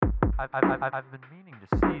I've been meaning to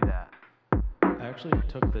see that. I actually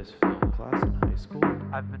took this film class in high school.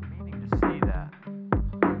 I've been meaning to see that.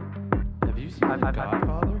 Have you seen The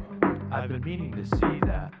Godfather? I've been meaning to see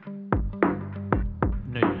that.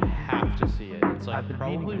 No, you have to see it. It's like I've been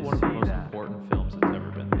probably meaning to one of the see most that. important films that's ever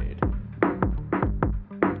been made.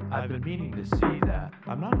 I've been meaning to see that.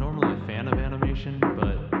 I'm not normally a fan of animation,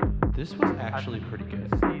 but this was actually pretty good.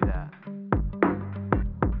 See that.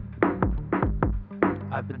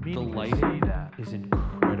 I've been The meaning to see lighting that. is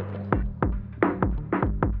incredible.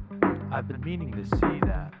 I've been meaning to see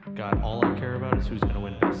that. God, all I care about is who's going to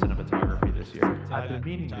win Best Cinematography this year. I've been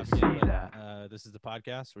meaning to Top see again, but, that. This is the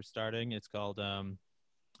podcast we're starting. It's called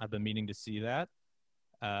I've been meaning to see that.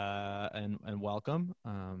 And welcome.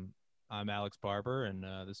 I'm Alex Barber, and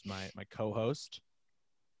this is my co-host,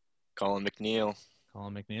 Colin McNeil.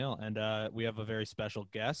 Colin McNeil, and we have a very special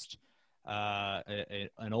guest,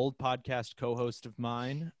 an old podcast co-host of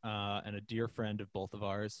mine, and a dear friend of both of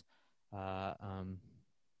ours,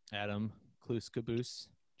 Adam Cluse-Caboose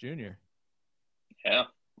Jr. Yeah.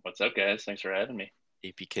 What's up, guys? Thanks for having me.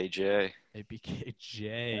 APKJ.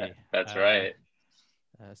 APKJ. Yeah, that's right.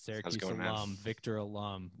 Syracuse going, alum, man? Victor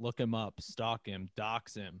alum. Look him up, stalk him,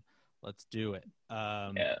 dox him. Let's do it.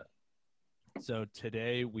 Yeah. So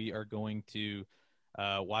today we are going to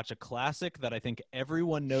watch a classic that I think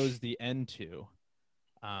everyone knows the end to,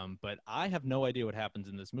 but I have no idea what happens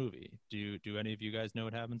in this movie. Do any of you guys know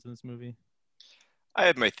what happens in this movie? I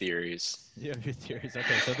have my theories. You have your theories.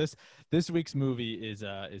 Okay, so this week's movie is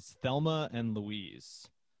Thelma and Louise.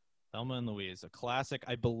 Thelma and Louise, a classic,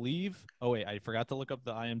 I believe. Oh wait, I forgot to look up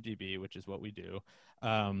the IMDb, which is what we do.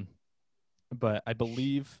 But I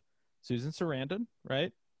believe Susan Sarandon,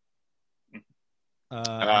 right?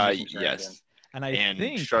 Yes. And I And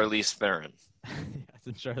think Charlize Theron. yes,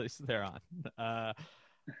 and Charlize Theron.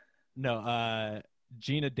 No,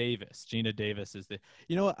 Gina Davis. Gina Davis is the.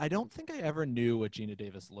 You know what? I don't think I ever knew what Gina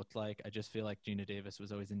Davis looked like. I just feel like Gina Davis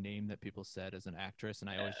was always a name that people said as an actress, and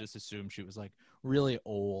I always just assumed she was like really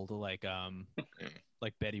old, like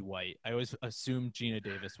Betty White. I always assumed Gina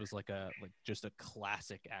Davis was like just a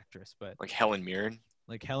classic actress, but Like Helen Mirren.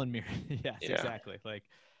 like Helen Mirren. Yes, Yeah. exactly. Like,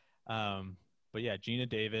 but yeah, Gina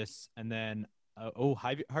Davis, and then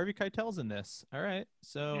Harvey Keitel's in this. All right,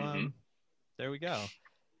 so Mhm. there we go.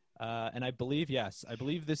 And I believe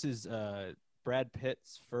this is Brad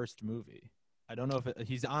Pitt's first movie. I don't know if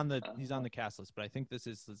he's on the cast list, but I think this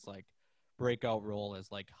is his like breakout role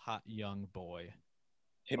as like hot young boy.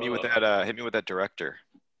 Hit me with that. Hit me with that director.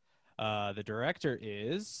 The director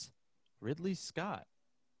is Ridley Scott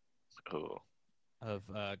Oh, of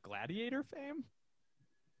Gladiator fame.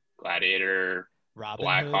 Gladiator, Robin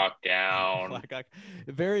Black Hood. Hawk Down, Black Hawk.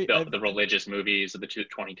 Very the religious movies of the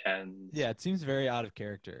 2010s. Yeah, it seems very out of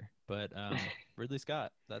character, but Ridley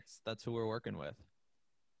Scott. That's who we're working with.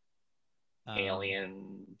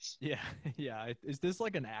 Aliens. Yeah, yeah. Is this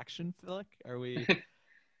like an action flick? Are we?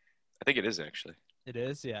 I think it is actually. It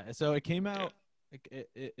is, yeah. So it came out.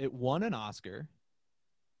 It won an Oscar.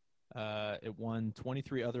 It won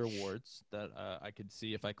 23 other awards that I could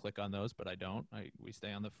see if I click on those, but I don't. We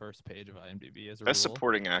stay on the first page of IMDb as a Best rule.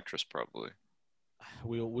 supporting actress, probably.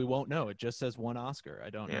 We won't know. It just says one Oscar. I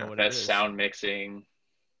don't Yeah. know what it Best is. sound mixing.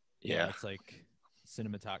 Yeah, Yeah. it's like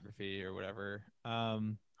cinematography or whatever.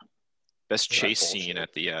 Best Yeah, chase bullshit. scene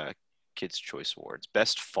at the Kids' Choice Awards.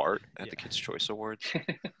 Best fart at the Yeah. Kids' Choice Awards.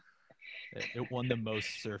 It won the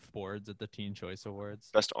most surfboards at the Teen Choice Awards.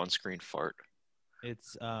 Best on-screen fart.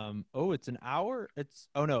 It's it's an hour. It's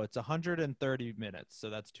 130 minutes, so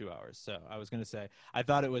that's 2 hours. So I was gonna say I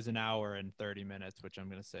thought it was an hour and 30 minutes, which I'm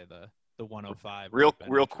gonna say the 105. Real would have been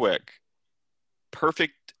interesting. quick.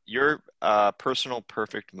 Perfect. Your personal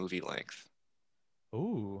perfect movie length.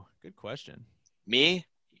 Ooh, good question. Me,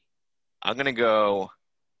 I'm gonna go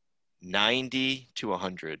 90 to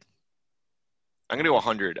 100. I'm gonna go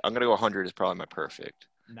 100. I'm gonna go 100 is probably my perfect.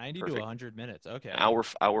 90 Perfect. to 100 minutes. Okay. Hour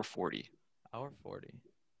 40. Hour 40.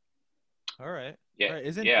 All right. Yeah. All right.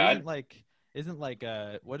 Isn't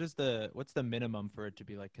what's the minimum for it to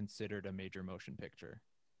be like considered a major motion picture?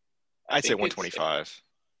 I'd say think it's- 125.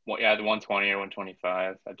 Well, yeah, the 120 or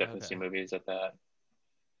 125. I've definitely Okay. seen movies at that.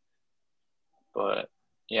 But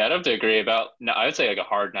yeah, I'd have to agree about. No, I would say like a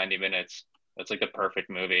hard 90 minutes. That's like the perfect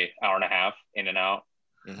movie. Hour and a half in and out.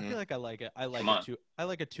 I Mhm. feel like I like it. I like Come on. I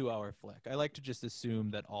like a 2-hour flick. I like to just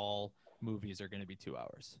assume that all movies are going to be 2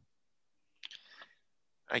 hours.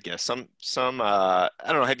 I guess some I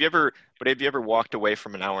don't know. Have you ever walked away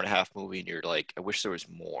from an hour and a half movie and you're like, I wish there was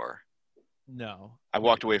more? No. I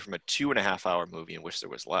walked away from a 2.5 hour movie and wish there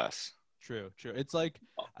was less. True. It's like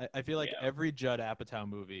I feel like Yeah. every Judd Apatow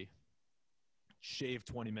movie shave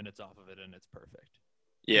 20 minutes off of it and it's perfect.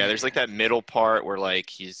 Yeah, there's like that middle part where like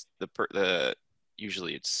he's the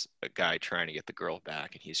usually it's a guy trying to get the girl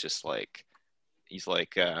back, and he's just like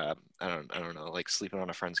I don't know, like sleeping on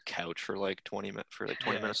a friend's couch for like 20 minutes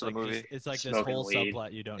Yeah, minutes of the like movie. it's like this Smoking whole weed.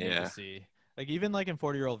 subplot you don't need Yeah. to see. Like even like in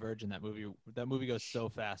 40-Year-Old Virgin, that movie goes so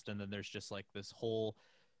fast, and then there's just like this whole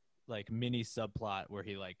like mini subplot where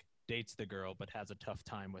he like dates the girl but has a tough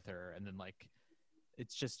time with her, and then like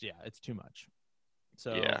it's just it's too much.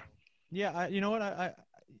 So you know what, I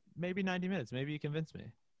maybe 90 minutes, maybe you convince me.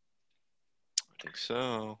 I think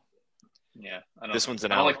so. Yeah, I don't. This one's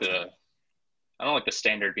an I don't hour like the. 10. I don't like the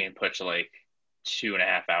standard being put to like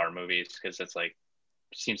 2.5 hour movies because it's like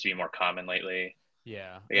seems to be more common lately.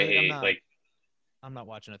 Yeah, Like, I hate I'm not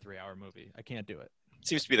watching a 3-hour movie. I can't do it.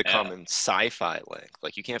 Seems to be the Yeah. common sci-fi length.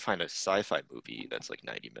 Like you can't find a sci-fi movie that's like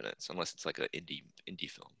 90 minutes unless it's like an indie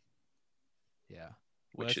film, Yeah.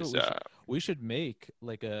 Well, which that's is what we should make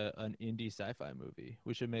like an indie sci-fi movie.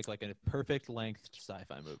 We should make like a perfect length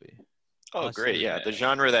sci-fi movie. Us great. three. Yeah, the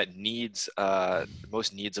genre that needs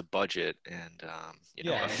most needs a budget and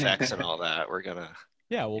Yeah. effects and all that. We're gonna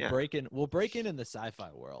Yeah, we'll Yeah. break in the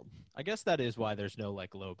sci-fi world. I guess that is why there's no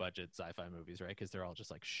like low budget sci-fi movies, right? Because they're all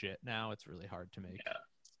just like shit now. It's really hard to make. Yeah.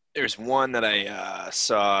 There's one that I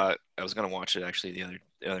saw. I was gonna watch it actually the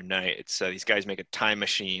other night. It's these guys make a time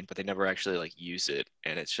machine, but they never actually like use it,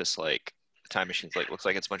 and it's just like the time machine's like looks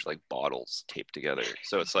like it's a bunch of like bottles taped together.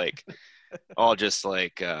 So it's like all just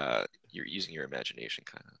like you're using your imagination,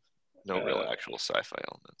 kind of. No real actual sci-fi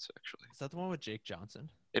elements, actually. Is that the one with Jake Johnson?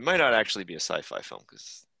 It might not actually be a sci-fi film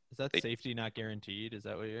because Is that They- Safety Not Guaranteed? Is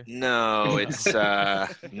that what you're? no, it's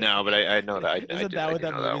no, but I know that. I Isn't do- that I what do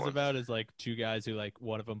that know movie's one. about? Is like two guys who like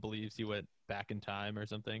one of them believes he went back in time or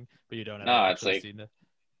something, but you don't have No, it's actually like- seen it.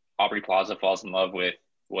 Aubrey Plaza falls in love with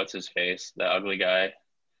what's his face, the ugly guy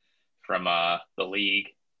from the League,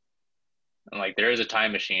 and like there is a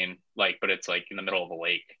time machine, like, but it's like in the middle of a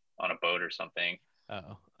lake on a boat or something.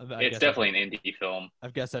 Oh, It's definitely an indie film. I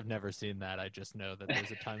guess I've never seen that. I just know that there's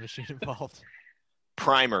a time machine involved.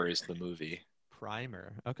 Primer is the movie,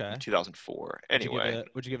 Primer. Okay. 2004. Would you give Anyway,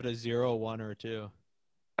 would you give it a 0, 1, or a 2?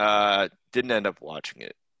 didn't end up watching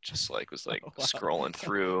it. Just like was like Oh, wow. scrolling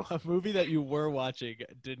through. A movie that you were watching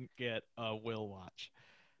didn't get a will watch.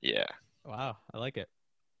 Yeah. Wow, I like it.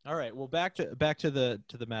 All right, well back to the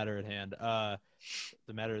matter at hand.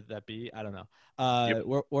 The matter that be, I don't know.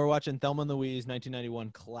 Yep. We're watching Thelma and Louise, 1991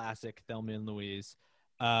 classic Thelma and Louise.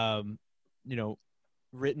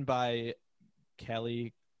 Written by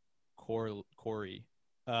Kelly Corey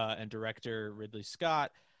and director Ridley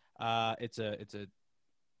Scott. It's a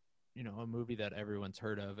a movie that everyone's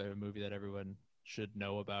heard of, a movie that everyone should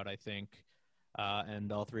know about, I think.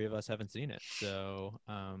 And all three of us haven't seen it. So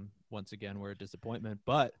once again, we're a disappointment,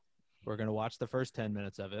 but we're going to watch the first 10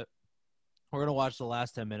 minutes of it. We're going to watch the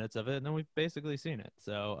last 10 minutes of it, and then we've basically seen it.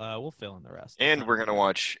 So we'll fill in the rest. And we're gonna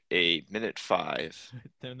watch a minute 5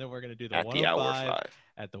 then we're going to do the at the hour 105 5.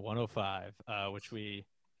 at the 105, which we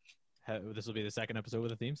have. This will be the second episode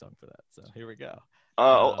with a theme song for that. So here we go.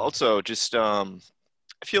 Also, just I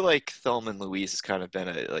feel like Thelma and Louise has kind of been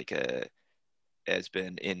has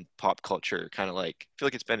been in pop culture, kind of like I feel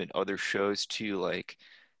like it's been in other shows too, like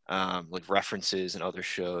references in other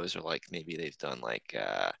shows, or like maybe they've done like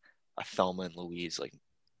a Thelma and Louise like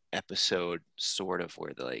episode sort of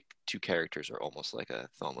where the like two characters are almost like a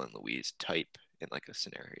Thelma and Louise type in like a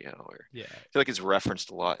scenario, or Yeah. I feel like it's referenced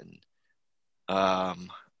a lot in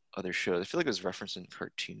other shows. I feel like it was referenced in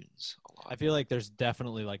cartoons a lot. I feel like there's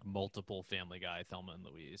definitely like multiple Family Guy, Thelma and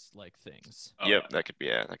Louise like things. Oh, Yep,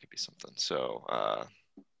 yeah. that could be something. So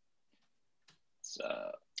It's,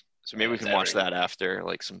 so maybe we It's can watch everywhere. that after,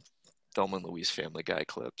 like some Thelma and Louise Family Guy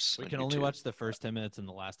clips. We on can only YouTube. watch the first 10 minutes and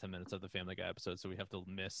the last 10 minutes of the Family Guy episode, so we have to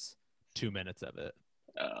miss 2 minutes of it.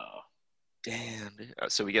 Damn. Dude.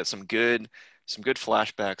 So we get some good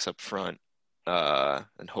flashbacks up front,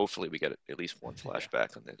 and hopefully we get at least one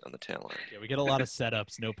flashback on the tail end. Yeah, we get a lot of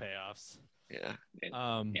setups, no payoffs. Yeah.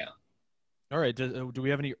 Yeah. All right. Do we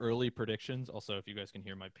have any early predictions? Also, if you guys can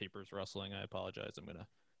hear my papers rustling, I apologize. I'm gonna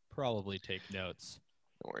probably take notes.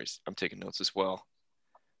 No worries. I'm taking notes as well.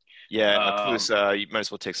 Yeah, Clues, you might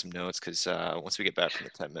as well take some notes because once we get back from the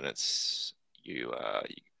 10 minutes, we're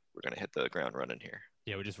gonna hit the ground running here.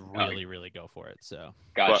 Yeah, we just really go for it. So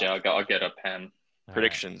Gotcha. I'll get a pen. all right.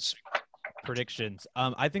 Predictions. Predictions.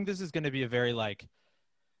 I think this is going to be a very like.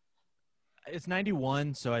 It's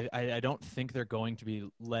 91, so I don't think they're going to be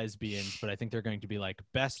lesbians, but I think they're going to be like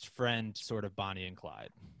best friend, sort of Bonnie and Clyde.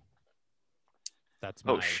 That's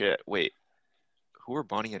my, Oh shit! Wait, who are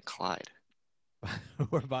Bonnie and Clyde?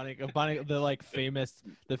 Or Bonnie,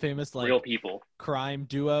 the famous like Real people. crime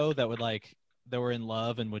duo that were in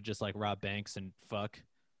love and would just like rob banks and fuck.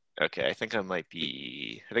 Okay, I think I might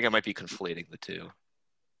be conflating the two.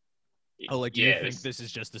 Oh, like, do Yeah, you think this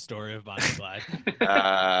is just the story of Bonnie and Clyde?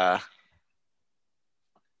 Uh,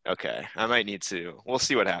 okay, I might need to. We'll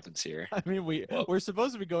see what happens here. I mean, Well- we're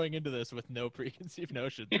supposed to be going into this with no preconceived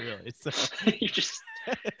notions, really. So you just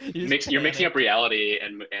you just you're mixing panic. up reality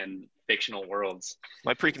and fictional worlds.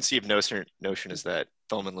 My preconceived notion is that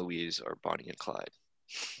Thelma and Louise are Bonnie and Clyde.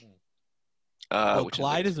 Oh, Which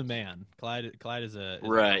Clyde is a man. Clyde is a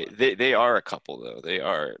right. fella. They are a couple though.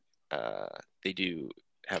 They do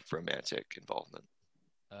have romantic involvement.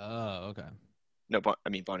 Oh, okay. No, I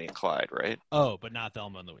mean Bonnie and Clyde, right? Oh, but not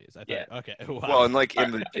Thelma and Louise. I thought. Yeah. Okay. Wow. Well, and like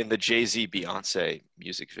in the Jay-Z Beyonce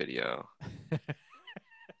music video,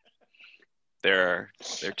 they're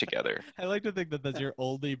together. I like to think that that's your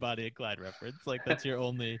only Bonnie and Clyde reference. Like that's your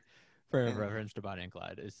only frame of reference to Bonnie and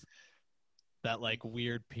Clyde is that like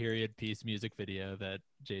weird period piece music video that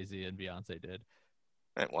Jay-Z and Beyonce did.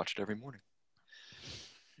 I watch it every morning.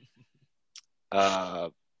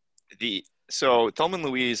 So Thelma and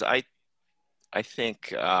Louise, I think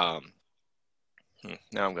now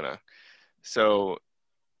I'm gonna so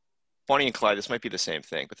Bonnie and Clyde, this might be the same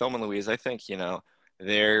thing, but Thelma and Louise, I think,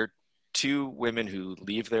 they're two women who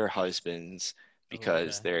leave their husbands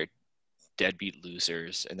because Okay. they're deadbeat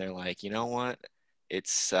losers, and they're like, you know what?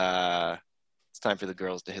 It's time for the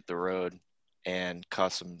girls to hit the road and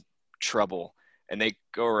cause some trouble. And they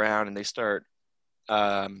go around and they start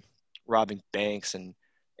robbing banks and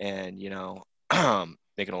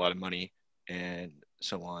making a lot of money and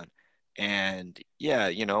so on. And yeah,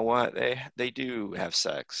 you know what? They do have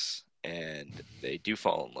sex and they do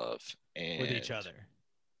fall in love and With each other.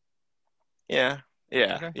 Yeah,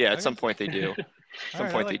 yeah, Okay, yeah. At okay. some point they do. At some All right,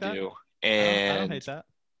 I point like they that. do. I don't hate And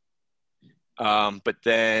that. but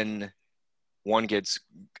then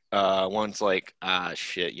one's like,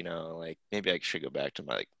 shit, like maybe I should go back to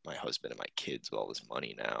my husband and my kids with all this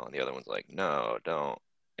money now. And the other one's like, no, don't.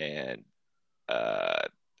 And uh,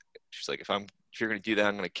 she's like, if you're gonna do that,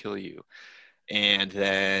 I'm gonna kill you. And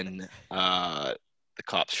then the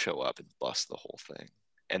cops show up and bust the whole thing,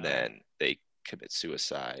 and then they commit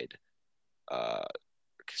suicide.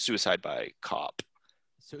 Suicide by cop.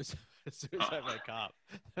 Suicide by cop.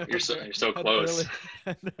 You're so An close.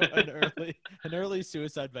 an early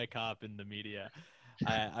suicide by cop in the media.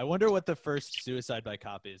 I wonder what the first suicide by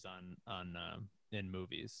cop is on in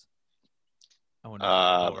movies. I wonder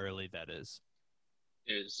how early that is.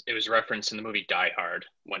 It was referenced in the movie Die Hard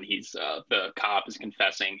when he's the cop is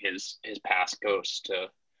confessing his past ghost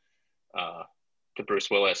to Bruce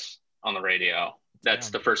Willis on the radio. That's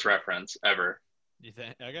Damn. the first reference ever. You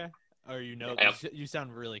think? Okay. Or Yep. you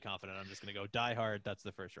sound really confident. I'm just gonna go Die Hard. That's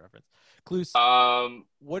the first reference. Clues.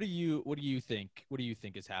 What do you think? What do you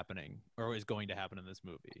think is happening or is going to happen in this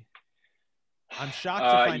movie? I'm shocked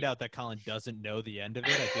to find out that Colin doesn't know the end of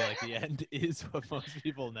it. I feel like the end is what most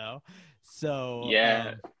people know. So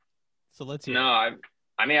Yeah. So let's hear. No, I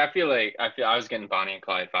feel I was getting Bonnie and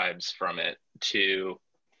Clyde vibes from it too,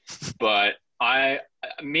 but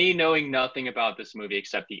me knowing nothing about this movie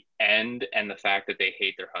except the end and the fact that they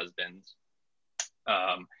hate their husbands,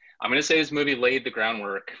 I'm gonna say this movie laid the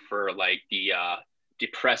groundwork for like the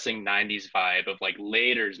depressing '90s vibe of like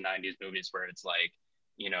later '90s movies where it's like,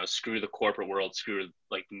 screw the corporate world, screw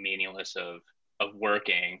like the meaningless of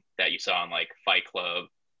working that you saw in like Fight Club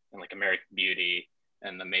and like American Beauty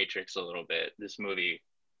and The Matrix a little bit. This movie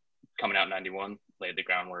coming out in '91 laid the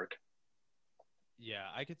groundwork. Yeah,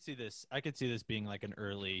 I could see this. I could see this being like an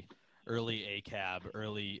early ACAB,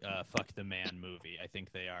 early fuck the man movie. I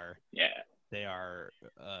think they are. Yeah. They are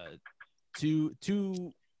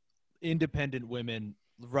two independent women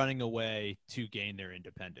running away to gain their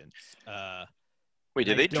independence. Wait,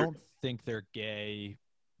 did I they? don't think they're gay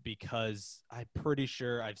because I'm pretty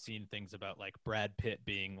sure I've seen things about like Brad Pitt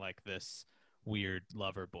being like this weird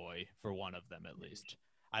lover boy for one of them at least.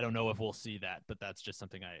 I don't know if we'll see that, but that's just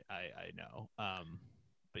something I know.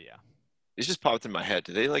 But yeah. It just popped in my head.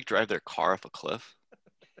 Did they like drive their car off a cliff?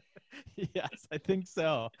 Yes, I think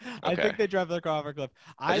so. I Okay. think they drive their car off a cliff.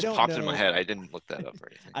 It just don't popped know. in my head. I didn't look that up or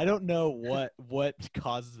anything. I don't know what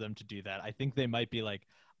causes them to do that. I think they might be like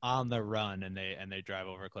on the run and they drive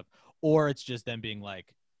over a cliff, or it's just them being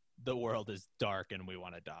like, the world is dark and we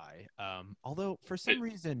want to die. Although for some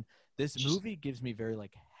reason this movie gives me very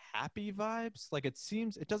like happy vibes. Like it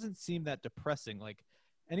doesn't seem that depressing. Like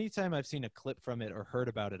anytime I've seen a clip from it or heard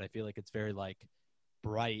about it, I feel like it's very like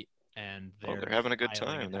bright and They're having a good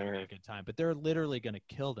smiling time. and having a good time. But they're literally going to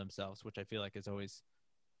kill themselves, which I feel like is always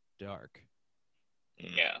dark.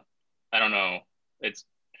 Yeah, I don't know. It's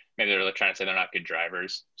maybe they're trying to say they're not good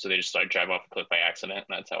drivers, so they just start drive off a cliff by accident,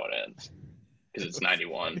 and that's how it ends. Because it's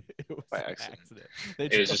 91. It was By an accident. accident.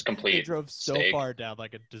 It was just They complete drove so mistake. far down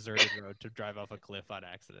like a deserted road to drive off a cliff on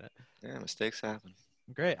accident. Yeah, mistakes happen.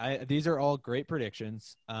 Great. These are all great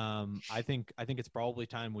predictions. I think it's probably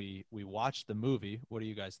time we watch the movie. What do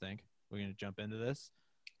you guys think? We're gonna jump into this.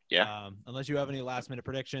 Yeah. Unless you have any last minute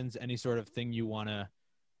predictions, any sort of thing you wanna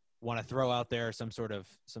throw out there, some sort of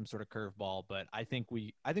curveball. But I think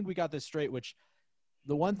we got this straight. Which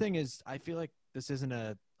the one thing is, I feel like this isn't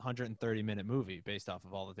a 130-minute movie based off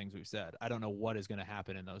of all the things we've said. I don't know what is going to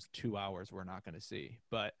happen in those 2 hours we're not going to see.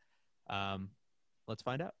 But let's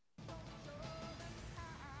find out.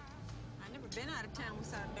 I never been out of town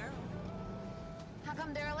without Daryl. How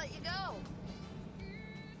come Daryl let you go?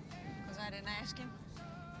 Because I didn't ask him.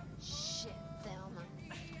 Shit, Thelma.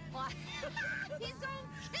 What? He's gonna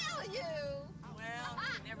kill you! Well,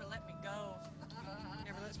 he never let me go.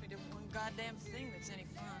 Never lets me do one goddamn thing that's any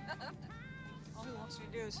fun. All he wants me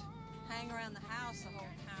to do is hang around the house the whole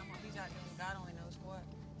time while he's out doing God only knows what.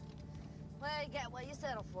 Well, you get what you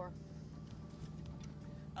settle for.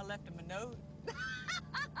 I left him a note.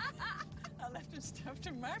 I left him stuff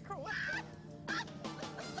to microwave.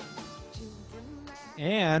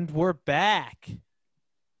 And we're back.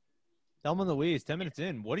 Thelma and Louise, 10 minutes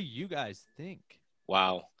in. What do you guys think?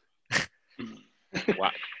 Wow.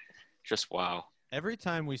 Wow. Just wow. Every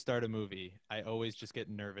time we start a movie, I always just get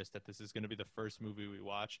nervous that this is going to be the first movie we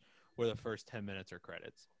watch where the first 10 minutes are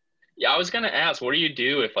credits. Yeah, I was gonna ask, what do you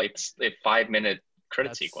do if like a 5-minute credit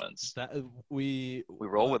That's- sequence? That we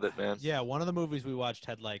roll with it, man. Yeah, one of the movies we watched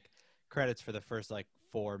had like credits for the first like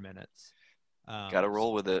 4 minutes. Gotta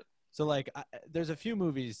roll with it. So like, there's a few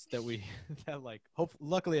movies that we that like,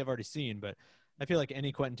 luckily I've already seen, but I feel like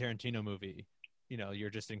any Quentin Tarantino movie, you know, you're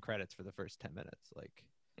just in credits for the first 10 minutes, like.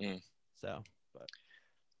 So, but.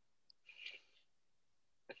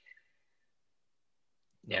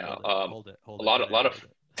 No, Yeah, hold it. a lot of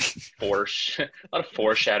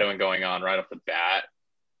foreshadowing going on right off the bat.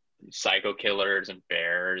 Psycho killers and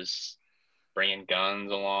bears bringing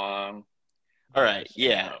guns along. All right. You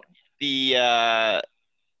Yeah. know.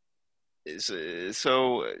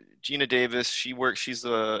 So Gina Davis, she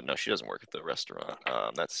doesn't work at the restaurant.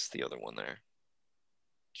 That's the other one there.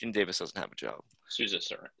 Gina Davis doesn't have a job. Susan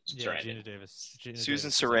Sarandon. Yeah, Gina Davis. Susan Davis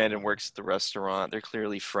is Sarandon on- works at the restaurant. They're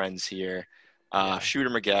clearly friends here. Yeah. Shooter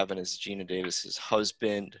McGavin is Gina Davis's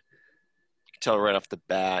husband. You can tell right off the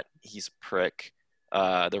bat he's a prick.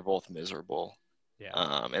 They're both miserable. Yeah.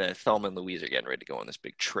 And then Thelma and Louise are getting ready to go on this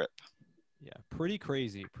big trip. Yeah, pretty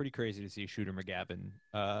crazy to see Shooter McGavin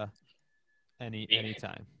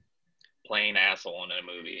anytime. Playing asshole in a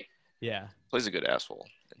movie. Yeah. Plays a good asshole.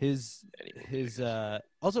 His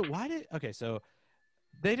also so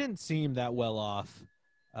they didn't seem that well off.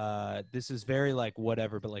 This is very like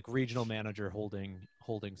whatever, but like regional manager holding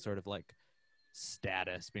sort of like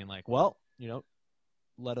status, being like, well, you know,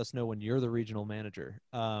 let us know when you're the regional manager.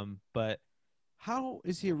 But how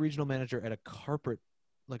is he a regional manager at a carpet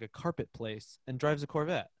place and drives a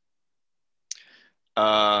Corvette?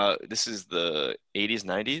 This is the 80s,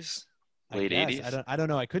 90s, late I guess. 80s. I don't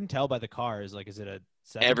know. I couldn't tell by the cars. Like, is it a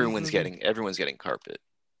 70s Everyone's movie? getting carpet.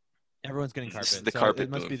 Everyone's getting carpet. This is the so carpet it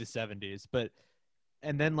must boom. be the 70s. But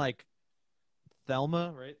and then like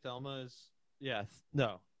Thelma, right? Thelma is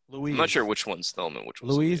Louise. I'm not sure which one's Thelma and which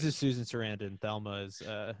one's Louise is Susan Sarandon. Thelma is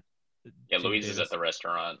Yeah, Gina Louise is Davis. at the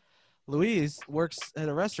restaurant. Louise works at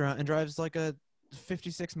a restaurant and drives like a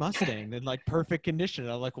 56 Mustang in like perfect condition.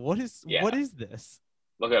 I'm like, what is this?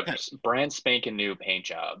 Look up brand spanking new paint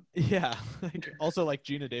job. Yeah. Like, also, like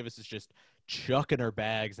Gina Davis is just chucking her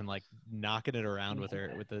bags and like knocking it around with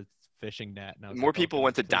the fishing net. And I was More like, people okay,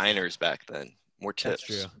 went to this- diners back then. More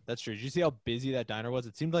tips. That's true. Did you see how busy that diner was?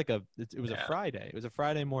 It seemed like it was a Yeah. Friday. It was a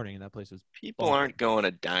Friday morning, and that place was. People bumping. aren't going to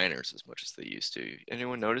diners as much as they used to.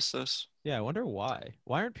 Anyone notice this? Yeah, I wonder why.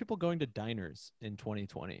 Why aren't people going to diners in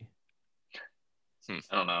 2020? I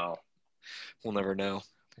don't know. We'll never know.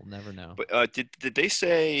 We'll never know. But did they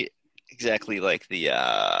say exactly like the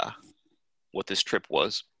what this trip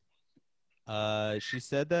was? She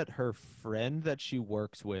said that her friend that she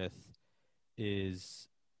works with is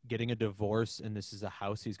getting a divorce, and this is a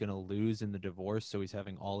house he's going to lose in the divorce, so he's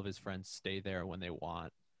having all of his friends stay there when they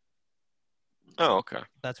want. Oh, okay.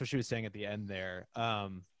 That's what she was saying at the end there.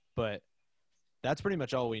 But that's pretty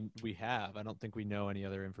much all we have. I don't think we know any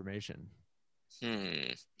other information.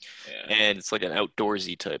 Yeah. And it's like an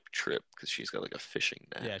outdoorsy type trip because she's got like a fishing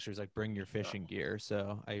net. Yeah, she was like, bring your fishing gear.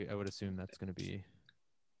 So I would assume that's going to be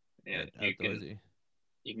Yeah, you can outdoorsy.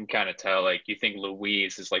 you can kind of tell, like, you think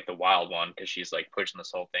Louise is like the wild one because she's like pushing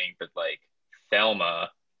this whole thing, but like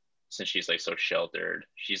Thelma, since she's like so sheltered,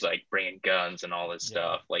 she's like bringing guns and all this Yeah.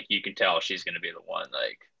 stuff. Like, you can tell she's gonna be the one,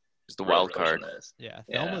 like, It's the really wild pushing card. this. Yeah,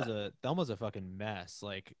 Yeah. Thelma's a fucking mess.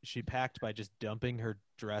 Like she packed by just dumping her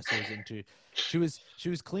dressers into. She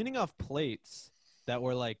was cleaning off plates that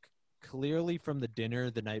were like clearly from the dinner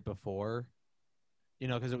the night before. You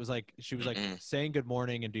know, because it was like she was like Mm-mm. saying good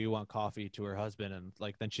morning and do you want coffee to her husband, and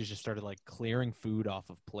like then she just started like clearing food off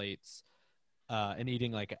of plates, and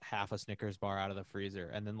eating like half a Snickers bar out of the freezer,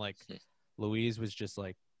 and then like Louise was just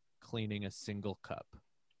like cleaning a single cup.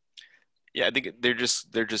 Yeah, I think they're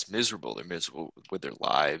just miserable. They're miserable with their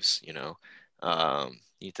lives, you know.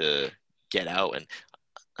 Need to get out, and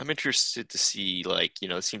I'm interested to see, like, you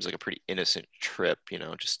know, it seems like a pretty innocent trip, you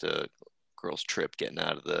know, just a girl's trip, getting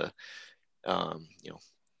out of the, you know,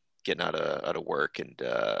 getting out of work, and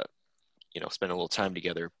you know, spending a little time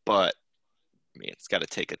together. But I mean, it's got to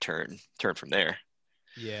take a turn from there.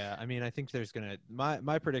 Yeah, I mean, I think there's gonna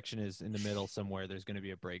my prediction is in the middle somewhere. There's gonna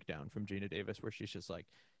be a breakdown from Gina Davis where she's just like,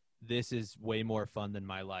 "This is way more fun than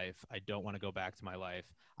my life. I don't want to go back to my life.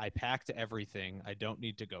 I packed everything. I don't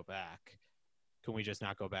need to go back. Can we just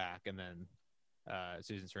not go back?" And then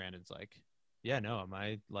Susan Sarandon's like, "Yeah, no,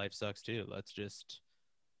 my life sucks too. Let's just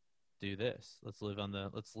do this. Let's live on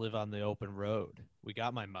the open road. We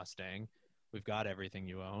got my Mustang. We've got everything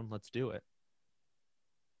you own. Let's do it."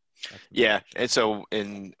 That's my Yeah, prediction. and so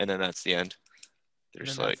and then that's the end. They're And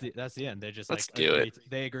then just like, that's the end. They just let's like do it.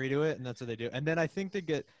 they agree to it, and that's what they do. And then I think they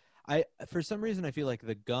get. I for some reason I feel like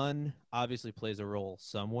the gun obviously plays a role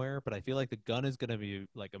somewhere, but I feel like the gun is going to be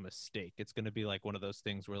like a mistake. It's going to be like one of those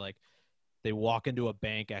things where like they walk into a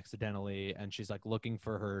bank accidentally, and she's like looking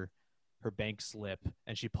for her bank slip,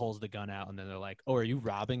 and she pulls the gun out, and then they're like, "Oh, are you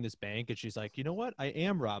robbing this bank?" And she's like, "You know what? I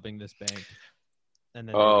am robbing this bank." And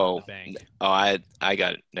then they rob the Oh, bank. I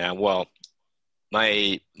got it now. Well,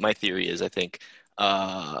 my theory is, I think,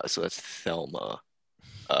 so that's Thelma,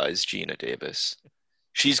 is Gina Davis.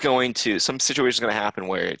 She's going to, some situation's going to happen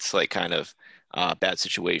where it's like kind of bad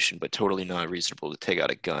situation, but totally not reasonable to take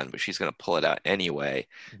out a gun, but she's going to pull it out anyway,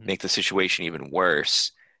 Mhm. make the situation even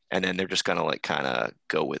worse. And then they're just going to like kind of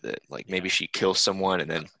go with it. Like maybe Yeah. she kills someone, and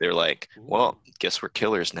then they're like, well, guess we're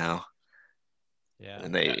killers now. Yeah.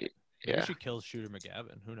 And they, Maybe yeah. she kills Shooter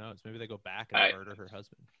McGavin. Who knows? Maybe they go back and I murder her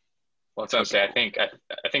husband. well, that's what I'm saying.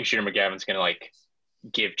 I think Shooter McGavin's gonna like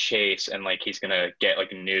give chase, and like he's gonna get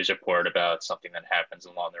like a news report about something that happens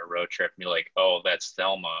along their road trip and be like, oh, that's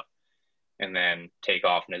Thelma, and then take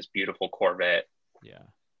off in his beautiful Corvette. Yeah.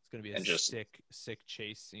 It's gonna be a And just sick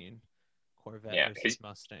chase scene. Corvette yeah, versus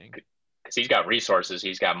Mustang. because he's got resources,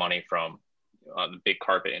 he's got money from the big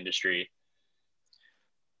carpet industry.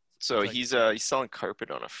 So It's like- he's selling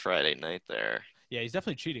carpet on a Friday night there. Yeah, he's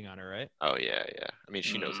definitely cheating on her, right? Oh yeah, yeah. I mean,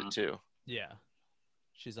 she knows it too. Yeah.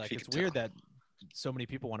 She's like, She it's can weird tell. that so many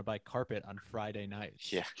people want to buy carpet on Friday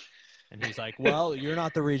nights. Yeah. And he's like, well, you're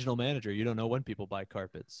not the regional manager. You don't know when people buy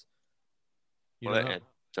carpets. You Well, don't know.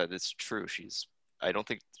 that is true. I don't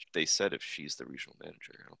think they said if she's the regional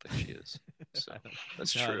manager. I don't think she is. So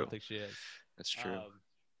that's No, I true. don't think she is. That's true.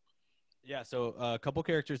 Yeah, so a couple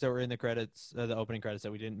characters that were in the credits, the opening credits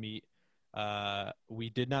that we didn't meet. We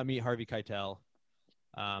did not meet Harvey Keitel,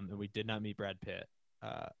 and we did not meet Brad Pitt.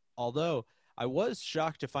 Although I was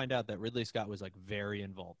shocked to find out that Ridley Scott was like very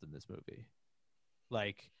involved in this movie,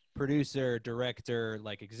 like producer, director,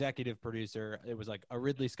 like executive producer. It was like a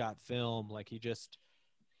Ridley Scott film. Like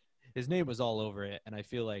his name was all over it, and I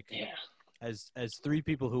feel like Yeah. as three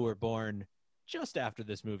people who were born just after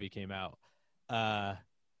this movie came out,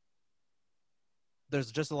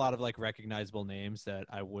 there's just a lot of like recognizable names that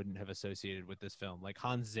I wouldn't have associated with this film. Like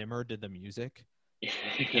Hans Zimmer did the music,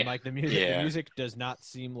 and like the Yeah. music does not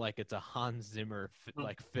seem like it's a Hans Zimmer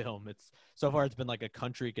like film. It's so far it's been like a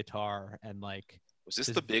country guitar and like Was this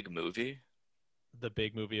this- the big movie? the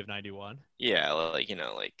big movie of '91. Yeah, like, you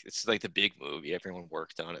know, like it's like the big movie. Everyone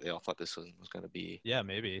worked on it. They all thought this was going to be, Yeah,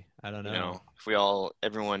 maybe. I don't know. you know, if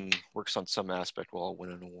everyone works on some aspect, we'll all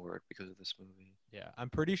win an award because of this movie. Yeah, I'm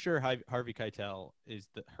pretty sure Harvey Keitel is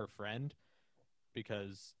her friend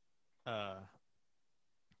because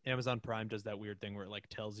Amazon Prime does that weird thing where it like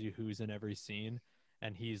tells you who's in every scene,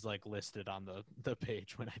 and he's like listed on the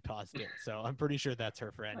page when I paused it. So I'm pretty sure that's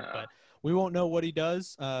her friend, but we won't know what he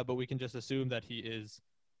does. But we can just assume that he is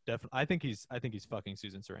definitely. I think he's fucking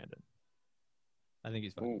Susan Sarandon. I think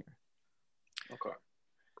he's fucking her. Okay.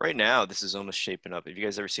 Right now, this is almost shaping up. Have you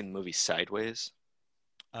guys ever seen the movie Sideways?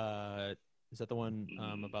 Is that the one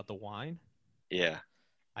about the wine? Yeah.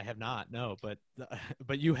 I have not, no, but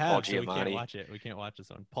you have, Paul so we can't Giamatti. watch it. We can't watch this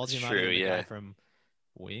one. Paul It's Giamatti, true, the yeah. guy from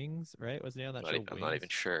Wings, right? Wasn't he on that I'm show? not, I'm not even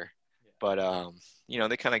Wings? sure. But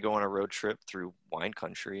they kind of go on a road trip through wine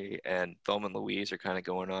country, and Thelma and Louise are kind of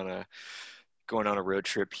going on a road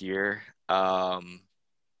trip here.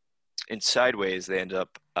 In Sideways, they end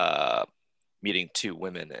up meeting two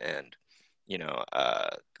women and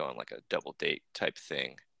going like a double date type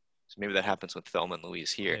thing. So maybe that happens with Thelma and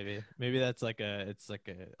Louise here. Maybe that's like it's like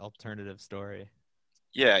a alternative story.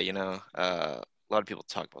 Yeah, a lot of people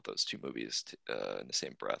talk about those two movies in the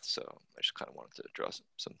same breath, so I just kind of wanted to draw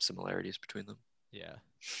some similarities between them. Yeah.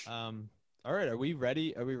 All right. Are we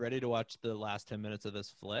ready? Are we ready to watch the last 10 minutes of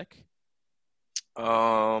this flick?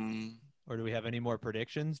 Or do we have any more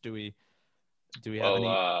predictions? Do we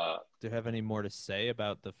have any more to say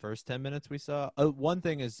about the first 10 minutes we saw? One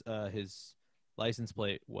thing is his license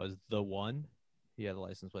plate was the one. He had a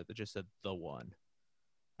license plate that just said the one.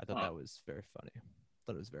 I thought that was very funny. I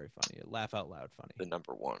thought it was very funny. Laugh out loud funny. The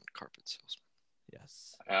number one carpet salesman.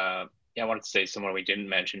 Yes. I wanted to say someone we didn't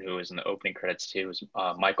mention who was in the opening credits too was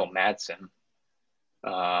Michael Madsen,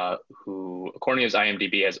 who, according to his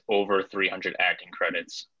IMDb, has over 300 acting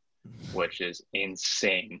credits, which is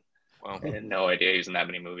insane. Wow. I had no idea he was in that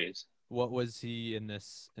many movies. What was he in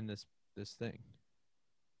this thing?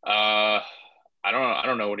 I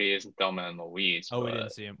don't know what he is in Thelma and Louise. Oh, we didn't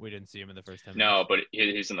see him. We didn't see him in the first 10 No, minutes. but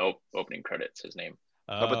he's in the opening credits. His name.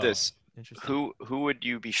 How about this? Interesting. Who would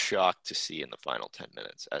you be shocked to see in the final 10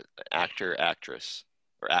 minutes? Actor, actress,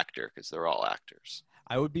 or actor, because they're all actors.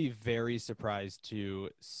 I would be very surprised to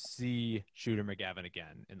see Shooter McGavin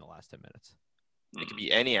again in the last 10 minutes. It could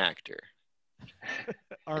be any actor.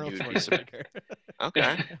 Arnold You'd be Schwarzenegger.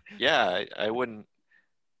 Okay. Yeah, I wouldn't.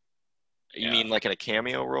 You Yeah. mean like in a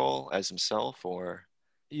cameo role as himself, or?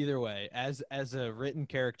 Either way, as a written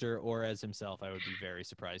character or as himself, I would be very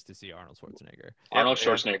surprised to see Arnold Schwarzenegger. Arnold Yeah.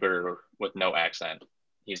 Schwarzenegger with no accent.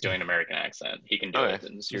 He's doing an American accent. He can do Okay. it.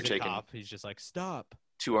 And So you're He's a taking cop. He's just like, stop.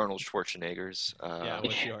 two Arnold Schwarzeneggers. Yeah,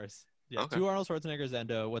 what's yours? Yeah, Okay. two Arnold Schwarzeneggers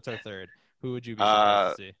and what's our third? Who would you be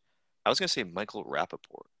surprised to see? I was gonna say Michael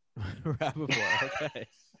Rappaport. Rappaport. Okay.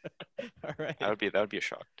 All right. That would be a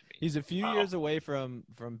shock to me. He's a few Wow. years away from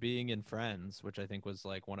being in Friends, which I think was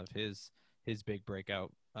like one of his big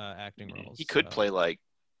breakout acting roles. He could So play like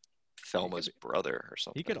Thelma's brother or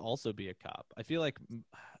something. He could also be a cop. I feel like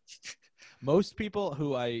most people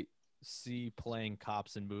who I see playing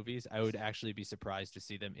cops in movies, I would actually be surprised to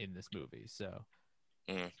see them in this movie. So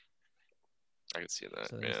I could see that.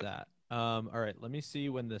 So there's Yeah. that. All right, let me see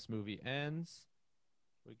when this movie ends.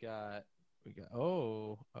 We got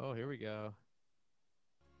oh, here we go.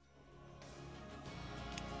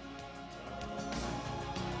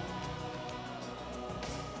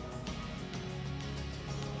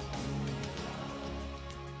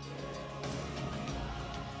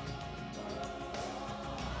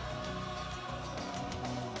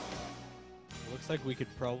 Looks like we could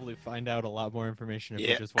probably find out a lot more information if we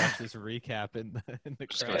Yeah. just watch this recap in the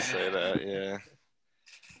Just gonna credits. say that. Yeah.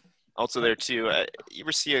 Also, there too. You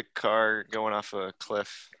ever see a car going off a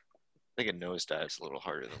cliff? I think a nosedive's a little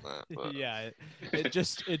harder than that. But Yeah, it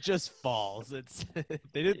just falls. It's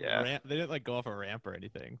they didn't Yeah. ramp, they didn't like go off a ramp or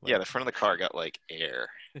anything. yeah, the front of the car got like air.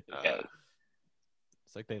 Yeah.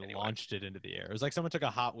 It's like they Anyway. launched it into the air. It was like someone took a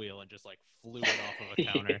Hot Wheel and just like flew it off of a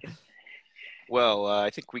counter. Well, I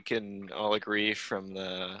think we can all agree from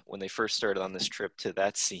when they first started on this trip to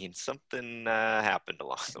that scene, something happened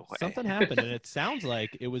along the way. Something happened, and it sounds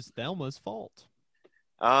like it was Thelma's fault.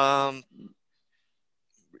 How'd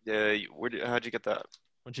you get that?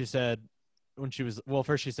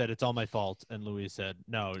 First she said, "It's all my fault," and Louise said,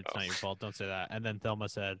 "No, it's not your fault. Don't say that." And then Thelma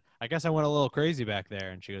said, "I guess I went a little crazy back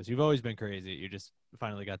there." And she goes, "You've always been crazy. You just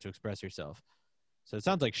finally got to express yourself." So it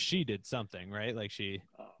sounds like she did something, right? Like she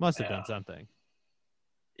must have done something.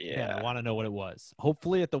 Yeah, I want to know what it was.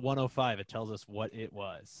 Hopefully at the 105, it tells us what it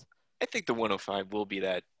was. I think the 105 will be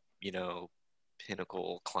that,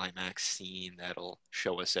 pinnacle climax scene that'll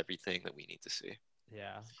show us everything that we need to see.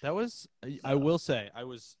 Yeah, that was. I will say,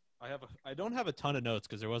 I don't have a ton of notes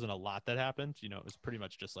because there wasn't a lot that happened. It was pretty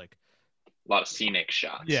much just like A lot of scenic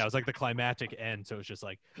shots. Yeah, it was like the climactic end. So it's just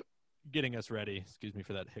like getting us ready. Excuse me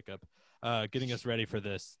for that hiccup. Getting us ready for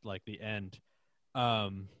this, like the end.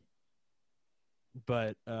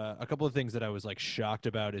 But a couple of things that I was like shocked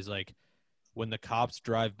about is like when the cops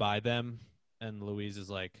drive by them and Louise is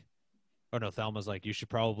like, oh no, Thelma's like, you should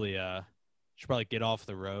probably get off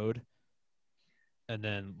the road. And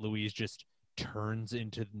then Louise just turns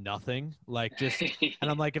into nothing. Like just, and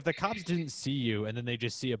I'm like, if the cops didn't see you and then they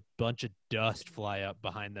just see a bunch of dust fly up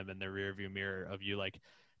behind them in their rearview mirror of you like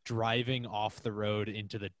driving off the road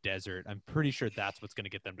into the desert, I'm pretty sure that's what's going to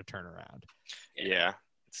get them to turn around. Yeah.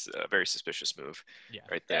 It's a very suspicious move Yeah.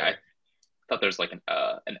 right Yeah, I there. thought there was like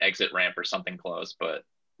an exit ramp or something close, but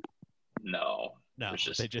no. No, It's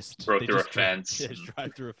just they just broke they through a just drive- fence. They just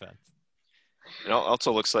drive through a fence. It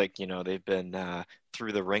also looks like, they've been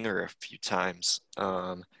through the ringer a few times.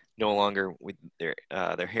 No longer with their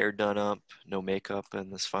hair done up, no makeup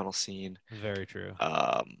in this final scene. Very true.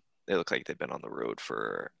 They look like they've been on the road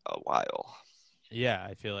for a while. Yeah,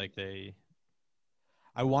 I feel like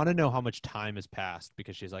I want to know how much time has passed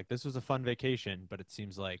because she's like, this was a fun vacation, but it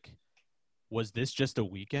seems like, was this just a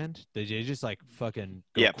weekend? Did they just like fucking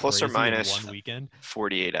go Yeah, plus or crazy in minus one weekend?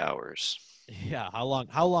 48 hours. Yeah. How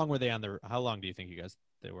long were they on how long do you think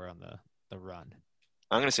they were on the run?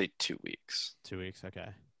 I'm going to say 2 weeks. 2 weeks. Okay.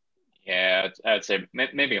 Yeah, I'd say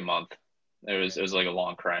maybe a month. It was like a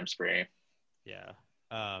long crime spree. Yeah.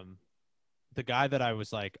 The guy that I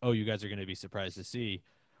was like, oh, you guys are going to be surprised to see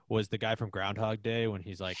was the guy from Groundhog Day when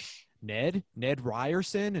he's like, Ned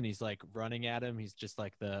Ryerson, and he's like running at him. He's just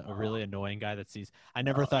like a really annoying guy that sees. I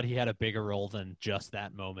never thought he had a bigger role than just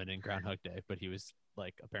that moment in Groundhog Day, but he was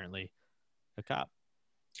like apparently a cop.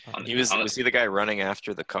 Was he the guy running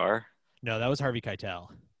after the car? No, that was Harvey Keitel.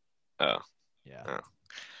 Oh. Yeah. Oh.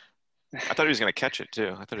 I thought he was going to catch it too.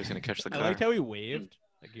 I thought he was going to catch the I car. liked how he waved.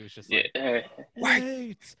 Like he was just like, Yeah,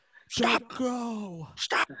 wait, stop, go.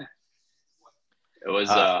 Stop. it was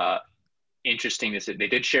interesting to see. They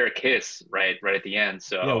did share a kiss right at the end.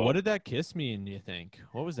 So Yeah, what did that kiss mean, you think?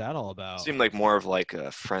 What was that all about? Seemed like more of like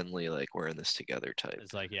a friendly, like we're in this together type.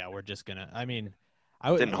 It's like, yeah, we're just gonna. I mean,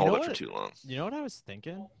 I Didn't hold it for too long. You know what I was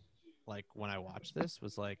thinking? Like when I watched this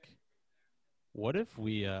was like, what if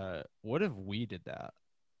we did that?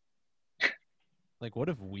 Like, what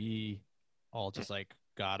if we all just like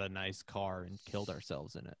got a nice car and killed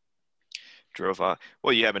ourselves in it? Drove off.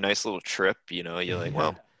 Well, you have a nice little trip. You're like,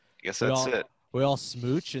 well, I guess that's it. We all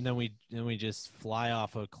smooch and then we just fly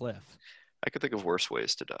off a cliff. I could think of worse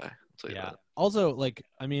ways to die. I'll tell you Yeah. that. Also, like,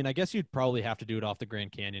 I mean, I guess you'd probably have to do it off the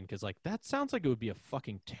Grand Canyon because, like, that sounds like it would be a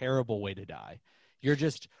fucking terrible way to die. You're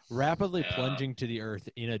just rapidly plunging to the earth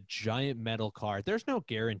in a giant metal car. There's no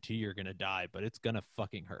guarantee you're gonna die, but it's gonna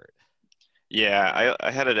fucking hurt. Yeah,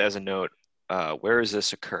 I had it as a note. Where is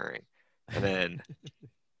this occurring? And then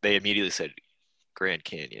they immediately said Grand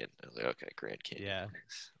Canyon. I was like, okay, Grand Canyon. Yeah.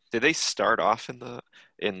 Did they start off in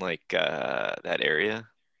that area?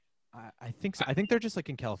 I think so. I think they're just like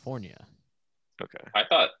in California. Okay. I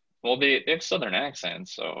thought, well, they have Southern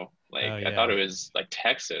accents, so like Oh, yeah. I thought it was like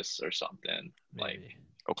Texas or something. Like Maybe.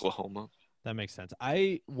 Oklahoma. That makes sense.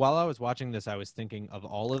 While I was watching this, I was thinking of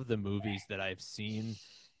all of the movies that I've seen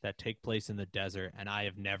that take place in the desert, and I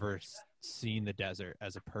have never seen the desert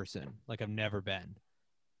as a person. Like I've never been,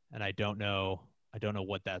 and I don't know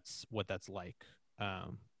what that's like.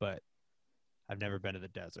 But I've never been to the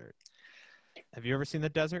desert. Have you ever seen the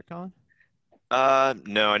desert, Colin?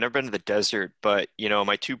 No, I've never been to the desert, but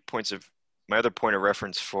my other point of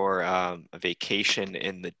reference for a vacation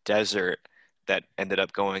in the desert that ended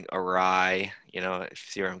up going awry, if you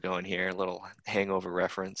see where I'm going here, a little hangover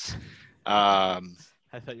reference.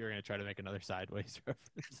 I thought you were going to try to make another Sideways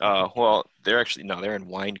reference. Well, they're in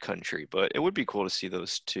wine country, but it would be cool to see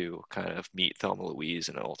those two kind of meet Thelma Louise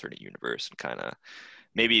in an alternate universe and kind of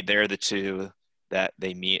maybe they're the two that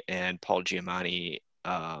they meet and Paul Giamatti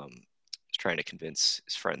is trying to convince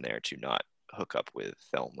his friend there to not hook up with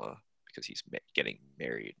Thelma because he's getting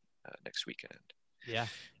married next weekend. Yeah.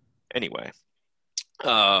 Anyway,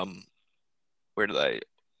 where did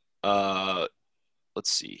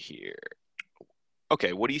let's see here.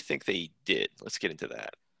 Okay, what do you think they did? Let's get into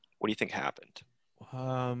that. What do you think happened?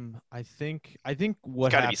 I think what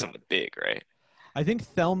It's got to happened. be something big, right? I think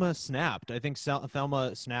Thelma snapped. I think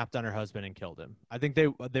Thelma snapped on her husband and killed him. I think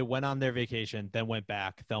they went on their vacation, then went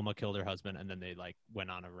back. Thelma killed her husband, and then they like went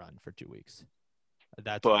on a run for 2 weeks.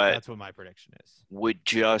 That's what my prediction is. Would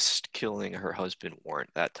just killing her husband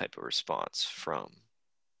warrant that type of response from,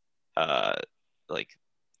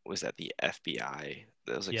 was that the FBI?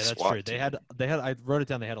 That was like Yeah, that's SWAT true. team. They had. I wrote it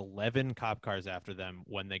down. They had 11 cop cars after them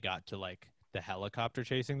when they got to like the helicopter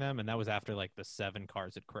chasing them, and that was after like the 7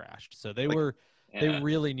 cars had crashed. So they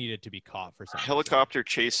really needed to be caught for something. Helicopter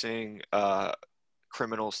chasing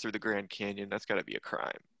criminals through the Grand Canyon. That's got to be a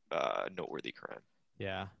crime, noteworthy crime.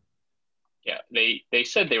 Yeah. yeah, they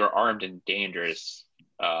said they were armed and dangerous.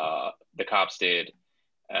 The cops did.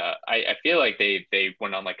 I feel like they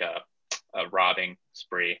went on like a robbing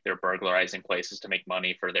spree. They're burglarizing places to make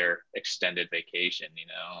money for their extended vacation,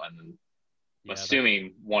 and I'm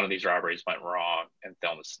assuming one of these robberies went wrong and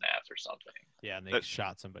Thelma snapped or something. Yeah, and they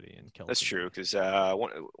shot somebody and killed. That's somebody. true because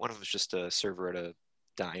one of them was just a server at a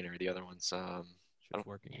diner. The other one's She was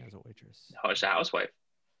working as a waitress. No, it's a housewife.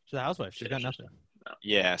 She's a housewife. She's got nothing.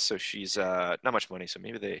 Yeah, so she's not much money. So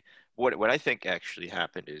maybe they what I think actually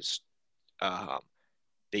happened is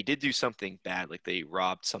they did do something bad, like they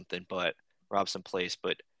robbed some place,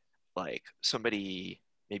 but like somebody,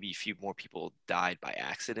 maybe a few more people died by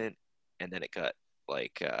accident, and then it got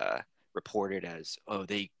like reported as, oh,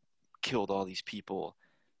 they killed all these people,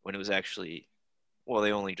 when it was actually, well,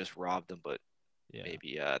 they only just robbed them, but Yeah.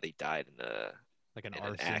 maybe they died in Like an an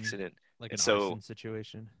arson. accident. Like And an so- arson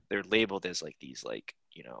situation. They're labeled as like these, like,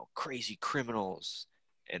 crazy criminals,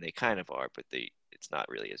 and they kind of are, but it's not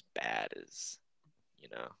really as bad as,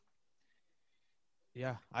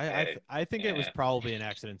 Yeah, Okay. I think it was Yeah. probably an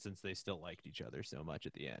accident since they still liked each other so much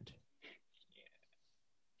at the end.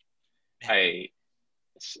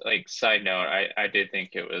 Side note, I did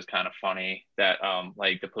think it was kind of funny that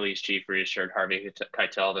like the police chief reassured Harvey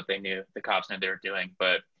Keitel that the cops knew what they were doing,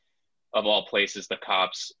 but of all places, the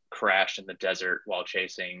cops crashed in the desert while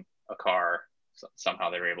chasing a car. So somehow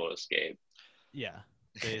they were able to escape. Yeah,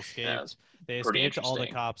 they escaped. That's They pretty escaped all the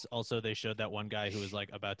interesting. cops. Also, they showed that one guy who was like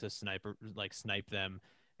about to snipe them,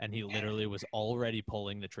 and he literally was already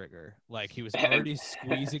pulling the trigger. Like he was already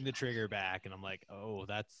squeezing the trigger back, and I'm like, oh,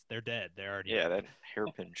 they're dead. They're already yeah, that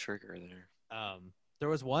hairpin trigger there. There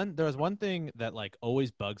was one thing that like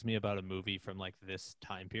always bugs me about a movie from like this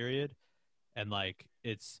time period, and like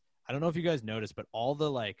I don't know if you guys noticed, but all the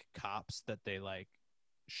like cops that they like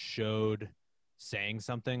showed saying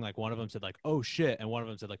something, like one of them said like, oh shit, and one of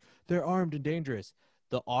them said like, they're armed and dangerous.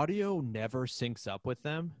 The audio never syncs up with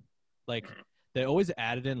them. Like they always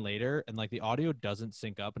add it in later, and like the audio doesn't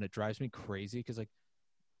sync up, and it drives me crazy because like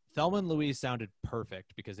Thelma and Louise sounded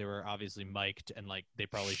perfect because they were obviously mic'd, and like they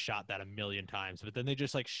probably shot that a million times, but then they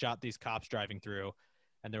just like shot these cops driving through,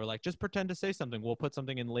 and they were like, just pretend to say something, we'll put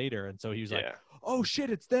something in later. And so he was like, Yeah. oh shit,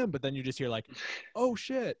 it's them. But then you just hear like, oh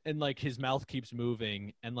shit, and like his mouth keeps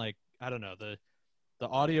moving, and like I don't know, the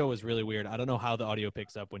audio is really weird. I don't know how the audio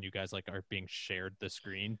picks up when you guys like are being shared the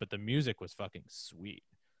screen, but the music was fucking sweet.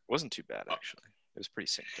 It wasn't too bad, actually. It was pretty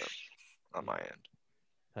synced up on my end.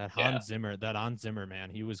 That Yeah. Hans Zimmer, man,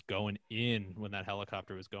 he was going in when that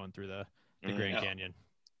helicopter was going through the Grand Yeah. Canyon.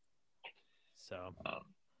 So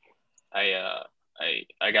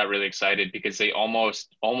I got really excited because they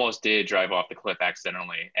almost did drive off the cliff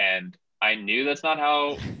accidentally, and I knew that's not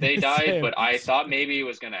how they died, Same. but I thought maybe it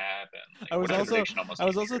was gonna happen. Like, I was one also prediction almost I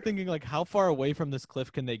was came also true. thinking like, how far away from this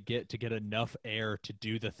cliff can they get to get enough air to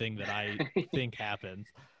do the thing that I think happens?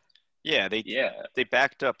 Yeah, Yeah, they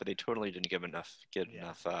backed up, but they totally didn't get Yeah.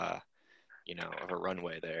 enough, of a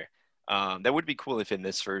runway there. That would be cool if in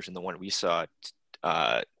this version, the one we saw,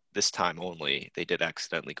 this time only, they did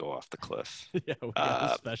accidentally go off the cliff. Yeah, we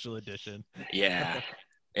got a special edition. Yeah,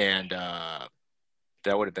 and that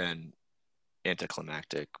would have been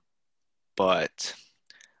anticlimactic. But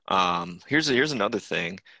here's another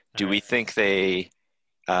thing. Do we think they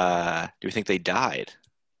died?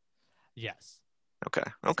 Yes. Okay.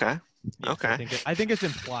 Yes, Okay. I think it's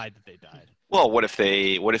implied that they died. Well, what if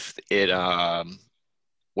there's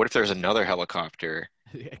another helicopter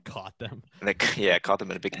It caught them. and caught them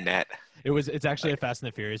in a big net? It's actually a Fast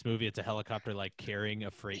and the Furious movie. It's a helicopter like carrying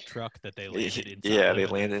a freight truck that they landed inside. Yeah, of they and then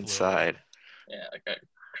landed flew inside. yeah, like a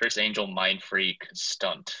Chris Angel mind freak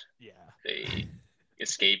stunt. Yeah. They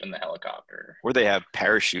escape in the helicopter. Where they have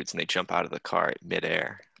parachutes and they jump out of the car at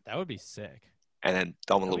midair. That would be sick. And then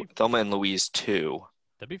That'd be- Thelma and Louise 2.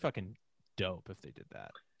 That'd be fucking dope if they did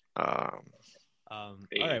that. All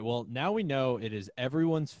Hey. right. Well, now we know it is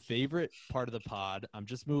everyone's favorite part of the pod. I'm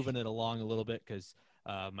just moving it along a little bit because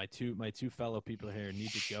my two fellow people here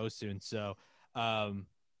need to go soon. So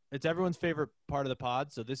it's everyone's favorite part of the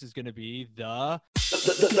pod. So this is going to be the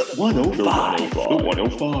 105. The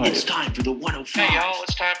 105. It's time for the 105. Hey, y'all,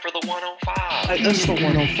 it's time for the 105. Hey, that's the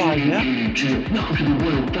 105, yeah? Welcome to the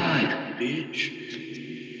 105, bitch.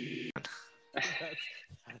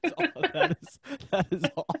 that is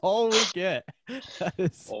all we get. That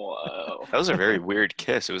is. Wow. That was a very weird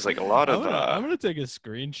kiss. It was like a lot of I'm gonna take a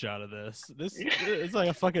screenshot of this. This it's like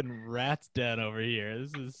a fucking rat's den over here.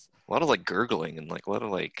 This is. a lot of like gurgling and like a lot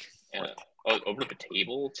of like. Yeah. Oh, over the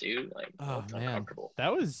table too. Like, Oh it's man, uncomfortable.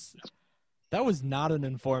 that was not an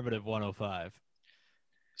informative 105.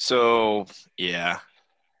 So yeah,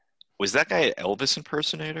 was that guy an Elvis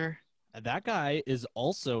impersonator? And that guy is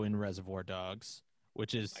also in Reservoir Dogs,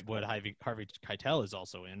 which is what Harvey Keitel is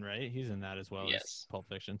also in, right? He's in that as well as Yes. Pulp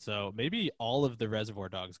Fiction. So maybe all of the Reservoir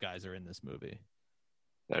Dogs guys are in this movie.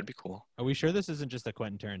 That'd be cool. Are we sure this isn't just a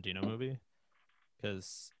Quentin Tarantino movie?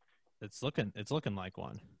 Because it's looking like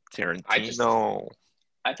one. Tarantino. I just-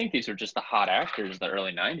 I think these are just the hot actors of the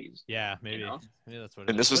early '90s. Yeah, maybe. know? Maybe that's what it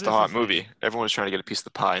And is. this was What the is hot his name? movie. Everyone was trying to get a piece of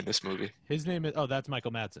the pie in this movie. His name is. Oh, that's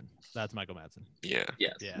Michael Madsen. That's Michael Madsen. Yeah.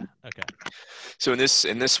 Yes. Yeah. Okay. So in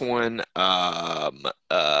this one,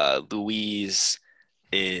 Louise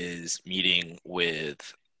is meeting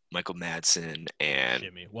with Michael Madsen, and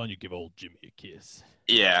Jimmy, why don't you give old Jimmy a kiss?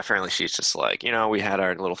 yeah, apparently she's just like, we had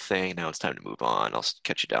our little thing. Now it's time to move on. I'll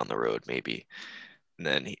catch you down the road, maybe. And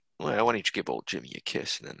then why don't you give old Jimmy a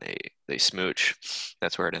kiss? And then they smooch.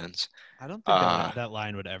 That's where it ends. I don't think that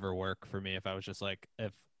line would ever work for me if I was just like,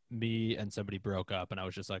 if me and somebody broke up and I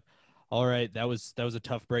was just like, all right, that was a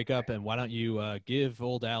tough breakup, and why don't you give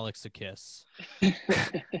old Alex a kiss?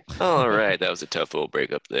 All right, that was a tough old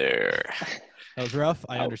breakup there. That was rough.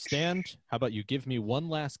 I Ouch. understand. How about you give me one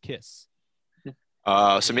last kiss?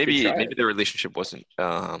 So maybe try. their relationship wasn't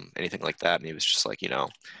anything like that. Maybe it was just like,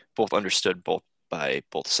 both understood by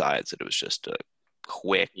both sides that it was just a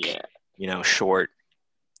quick, Yeah. short,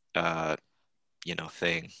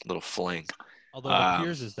 thing, little fling. Although it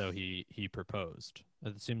appears as though he proposed.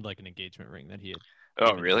 It seemed like an engagement ring that he had. Oh,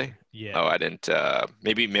 given to really? her. Yeah. Oh, I didn't.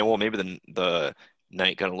 Maybe the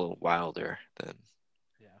night got a little wilder then.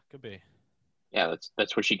 Yeah, could be. Yeah,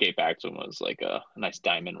 that's what she gave back to him was like a nice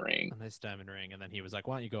diamond ring. A nice diamond ring, and then he was like,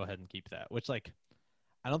 "Why don't you go ahead and keep that?" Which, like,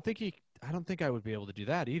 I don't think I would be able to do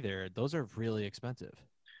that either. Those are really expensive.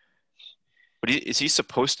 But is he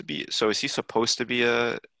supposed to be? So is he supposed to be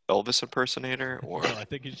a Elvis impersonator, or No, I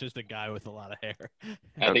think he's just a guy with a lot of hair.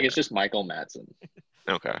 I think it's just Michael Madsen.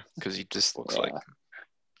 okay? Because he just looks Yeah. like.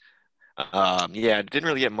 Yeah, didn't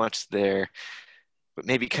really get much there, but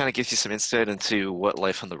maybe kind of gives you some insight into what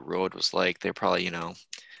life on the road was like. They're probably,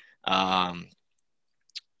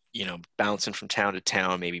 bouncing from town to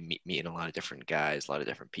town, maybe meeting a lot of different guys, a lot of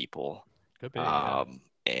different people. Could be. Yeah.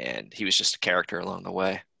 And he was just a character along the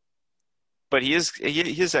way. But he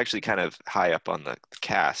is actually kind of high up on the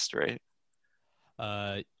cast, right?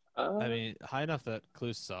 I mean, high enough that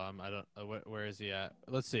Cluse saw him. I don't. Where is he at?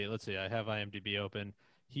 Let's see. I have IMDb open.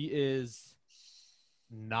 He is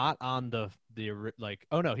not on the like.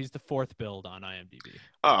 Oh no, he's the fourth build on IMDb.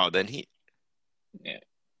 Oh, then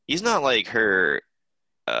he's not like her.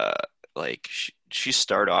 Like she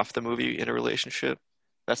started off the movie in a relationship.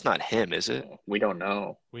 That's not him, is it? We don't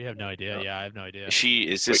know. We have no idea. Yeah, I have no idea.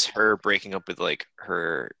 Is this her breaking up with like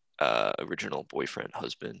her original boyfriend,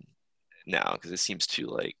 husband now? Because it seems too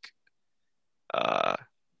like,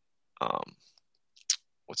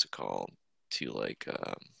 what's it called? Too like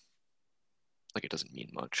it doesn't mean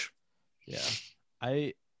much. Yeah,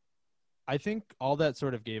 I think all that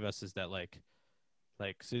sort of gave us is that like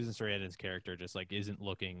Susan Sarandon's character just like isn't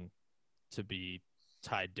looking to be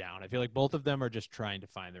tied down. I feel like both of them are just trying to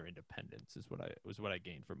find their independence is what I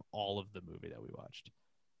gained from all of the movie that we watched.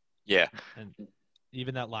 Yeah. And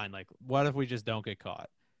even that line, like, what if we just don't get caught?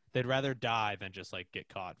 They'd rather die than just like get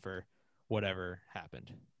caught for whatever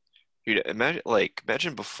happened. Dude,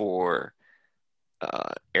 imagine before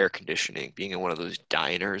air conditioning, being in one of those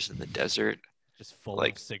diners in the desert, just full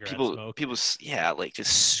like of cigarette people, smoke. like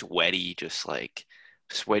just sweaty,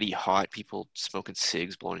 sweaty, hot people smoking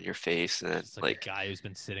cigs, blowing in your face, and then Just like a guy who's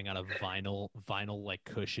been sitting on a vinyl like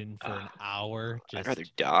cushion for an hour. I'd rather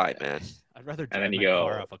die, man. I'd rather And drive then my you go-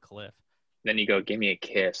 car off a cliff. Then you go, give me a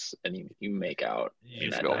kiss, and you make out. You in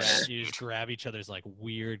just, that go- diner. you just grab each other's like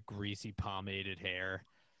weird, greasy, pomaded hair.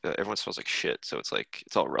 Everyone smells like shit, so it's like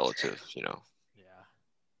it's all relative,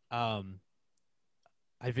 Yeah.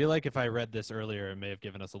 I feel like if I read this earlier, it may have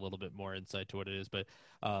given us a little bit more insight to what it is. But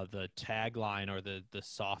the tagline or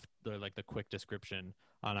the quick description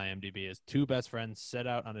on IMDb is two best friends set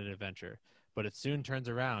out on an adventure, but it soon turns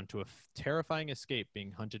around to a terrifying escape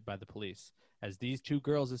being hunted by the police as these two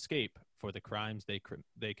girls escape for the crimes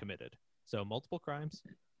they committed. So multiple crimes,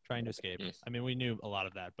 trying to escape. Mm. I mean, we knew a lot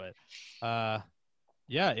of that, but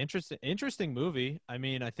yeah, interesting movie. I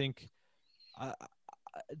mean, I think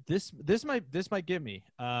this might get me.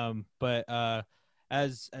 But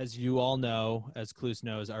as you all know, as Cluse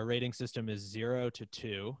knows, our rating system is 0 to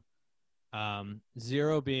 2.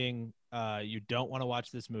 0 being you don't want to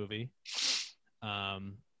watch this movie.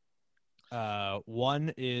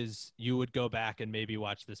 1 is you would go back and maybe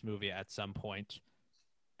watch this movie at some point,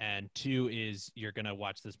 and 2 is you're gonna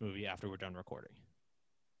watch this movie after we're done recording.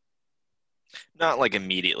 Not like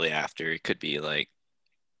immediately after. It could be like,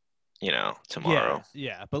 tomorrow.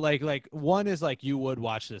 Yeah, but like 1 is like you would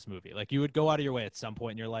watch this movie, like you would go out of your way at some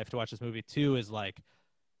point in your life to watch this movie. 2 is like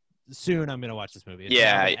soon I'm gonna watch this movie. It's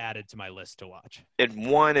now been added to my list to watch. And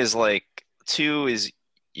 1 is like 2 is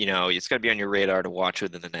it's got to be on your radar to watch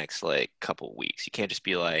within the next like couple weeks. You can't just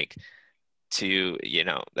be like, Two,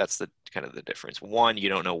 that's the kind of the difference. One, you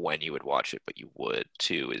don't know when you would watch it, but you would.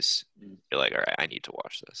 Two is you're like, all right, I need to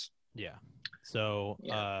watch this. Yeah. So,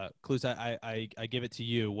 Clues, I give it to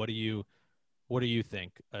you. What do you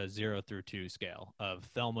think? A 0 through 2 scale of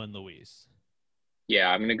Thelma and Louise. Yeah,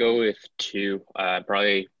 I'm gonna go with 2.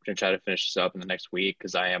 Probably gonna try to finish this up in the next week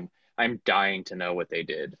because I'm dying to know what they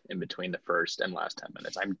did in between the first and last 10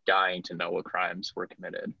 minutes. I'm dying to know what crimes were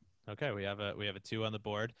committed. Okay, we have a 2 on the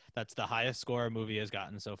board. That's the highest score a movie has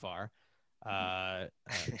gotten so far.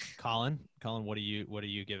 Colin, what do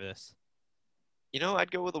you give this?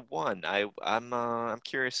 I'd go with a 1. I'm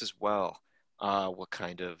curious as well. What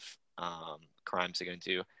kind of crimes they're going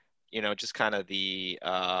to do? Just kind of the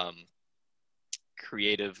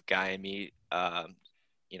creative guy in me.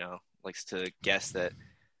 Likes to guess that.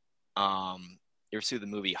 You ever see the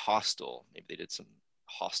movie Hostel? Maybe they did some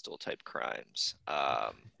Hostel type crimes.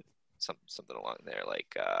 Something along there,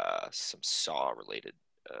 like some Saw related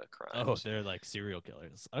crimes. Oh, they're like serial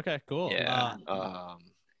killers. Okay, cool. Yeah.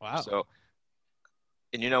 Wow. So,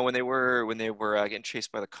 and when they were getting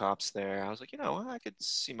chased by the cops there, I was like, I could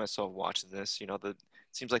see myself watching this. It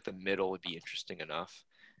seems like the middle would be interesting enough.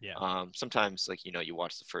 Yeah. Sometimes you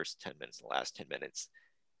watch the first 10 minutes and the last 10 minutes,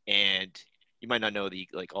 and you might not know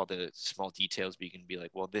all the small details, but you can be like,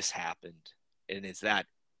 well, this happened, and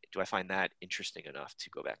do I find that interesting enough to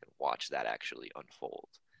go back and watch that actually unfold?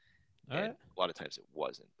 All and right. A lot of times it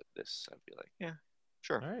wasn't, but this I'd be like, yeah,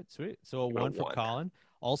 sure. All right, sweet. So a 1 for 1. Colin.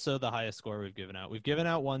 Also the highest score we've given out. We've given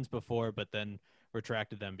out 1s before, but then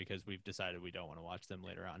retracted them because we've decided we don't want to watch them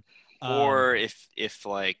later on. Or if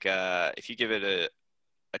you give it a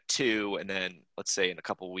 2, and then let's say in a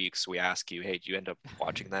couple weeks we ask you, hey, did you end up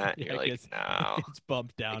watching that? And you're like, no. It's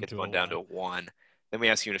bumped down it's to going down to a 1. Then we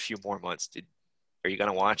ask you in a few more months, are you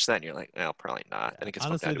going to watch that? And you're like, no, probably not. I think it's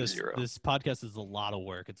honestly, down to a 0. This podcast is a lot of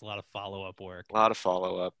work. It's a lot of follow-up work. A lot of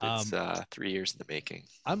follow-up. It's 3 years in the making.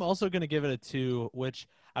 I'm also going to give it a 2, which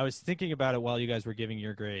I was thinking about it while you guys were giving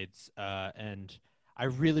your grades. And I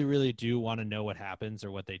really, really do want to know what happens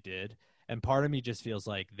or what they did. And part of me just feels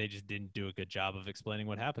like they just didn't do a good job of explaining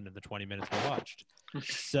what happened in the 20 minutes we watched.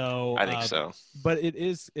 So I think so. But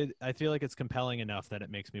I feel like it's compelling enough that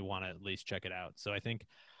it makes me want to at least check it out. So I think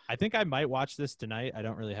I might watch this tonight. I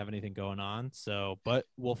don't really have anything going on. So, but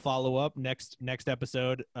we'll follow up next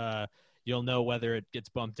episode. You'll know whether it gets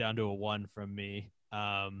bumped down to a 1 from me.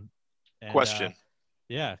 Question.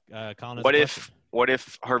 Colin has what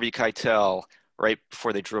if Harvey Keitel, right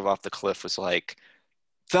before they drove off the cliff, was like,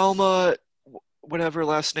 Thelma, whatever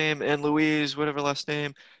last name, and Louise, whatever last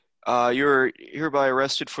name, you're hereby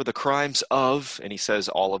arrested for the crimes of, and he says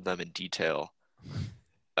all of them in detail.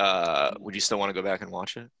 Would you still want to go back and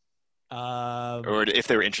watch it? Or if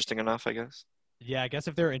they were interesting enough, I guess. Yeah, I guess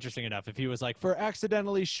if they were interesting enough. If he was like, for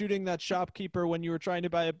accidentally shooting that shopkeeper when you were trying to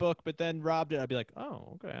buy a book, but then robbed it, I'd be like,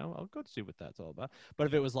 oh, okay, I'll go see what that's all about. But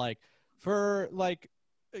if it was like, for like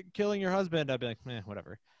killing your husband, I'd be like,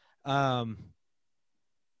 whatever.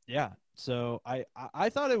 Yeah. So I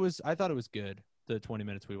thought it was good, the 20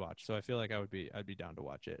 minutes we watched. So I feel like I'd be down to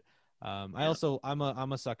watch it. I'm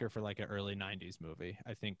a sucker for like an early 90s movie.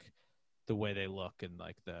 I think the way they look and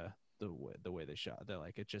like the way they shot, they're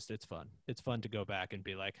like, it's fun. It's fun to go back and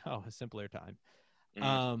be like, oh, a simpler time.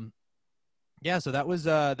 Yeah. So that was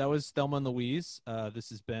Thelma and Louise. I've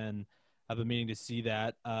been meaning to see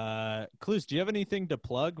that. Clues, do you have anything to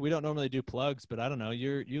plug? We don't normally do plugs, but I don't know.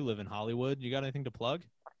 You live in Hollywood. You got anything to plug?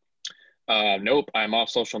 Nope. I'm off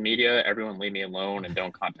social media. Everyone leave me alone and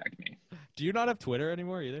don't contact me. Do you not have Twitter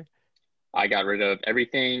anymore either? I got rid of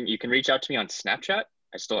everything. You can reach out to me on Snapchat.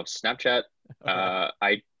 I still have Snapchat. Okay.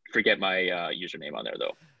 I forget my username on there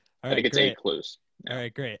though. All I think it's great. A-Clues. All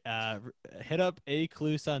right, great. Hit up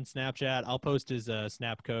A-Clues on Snapchat. I'll post his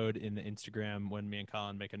snap code in the Instagram when me and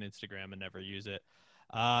Colin make an Instagram and never use it.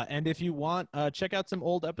 And if you want, check out some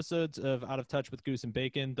old episodes of Out of Touch with Goose and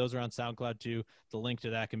Bacon. Those are on SoundCloud too. The link to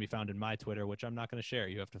that can be found in my Twitter, which I'm not going to share.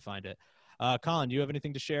 You have to find it. Colin, do you have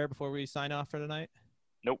anything to share before we sign off for tonight?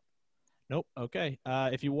 Nope. Okay.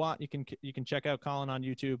 If you want, you can check out Colin on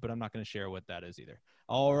YouTube, but I'm not going to share what that is either.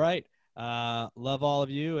 All right. Love all of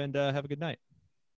you and have a good night.